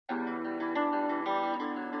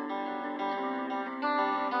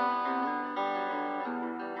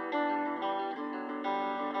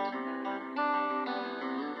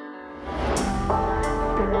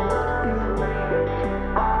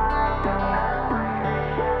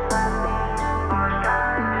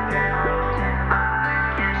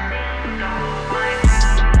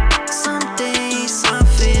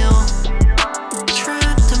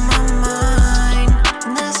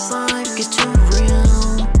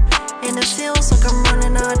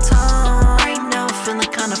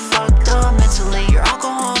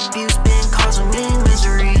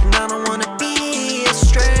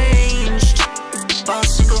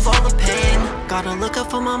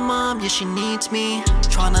she needs me.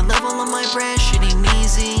 Tryna level on my bread, shit ain't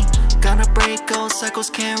easy. Gotta break old cycles,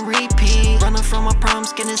 can't repeat. Running from my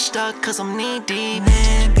problems, getting stuck cause I'm knee deep.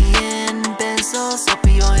 Ambien, benzos,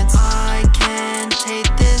 opioids. I can't take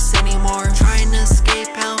this anymore. Trying to escape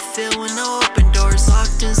hell, filled with no open doors.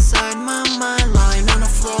 Locked inside my mind, lying on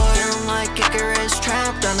the floor. Feeling like Icarus,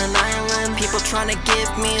 trapped on an island. People trying to give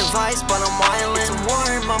me advice, but I'm wildin'. It's a war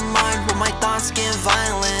in my mind where my thoughts get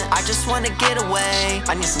violent. I just wanna get away,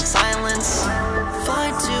 I need some silence.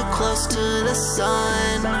 Flying too close to the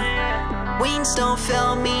sun. Wings don't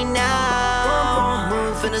fail me now.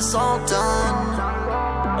 Moving, it's all done.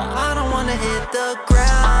 But I don't wanna hit the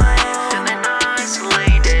ground.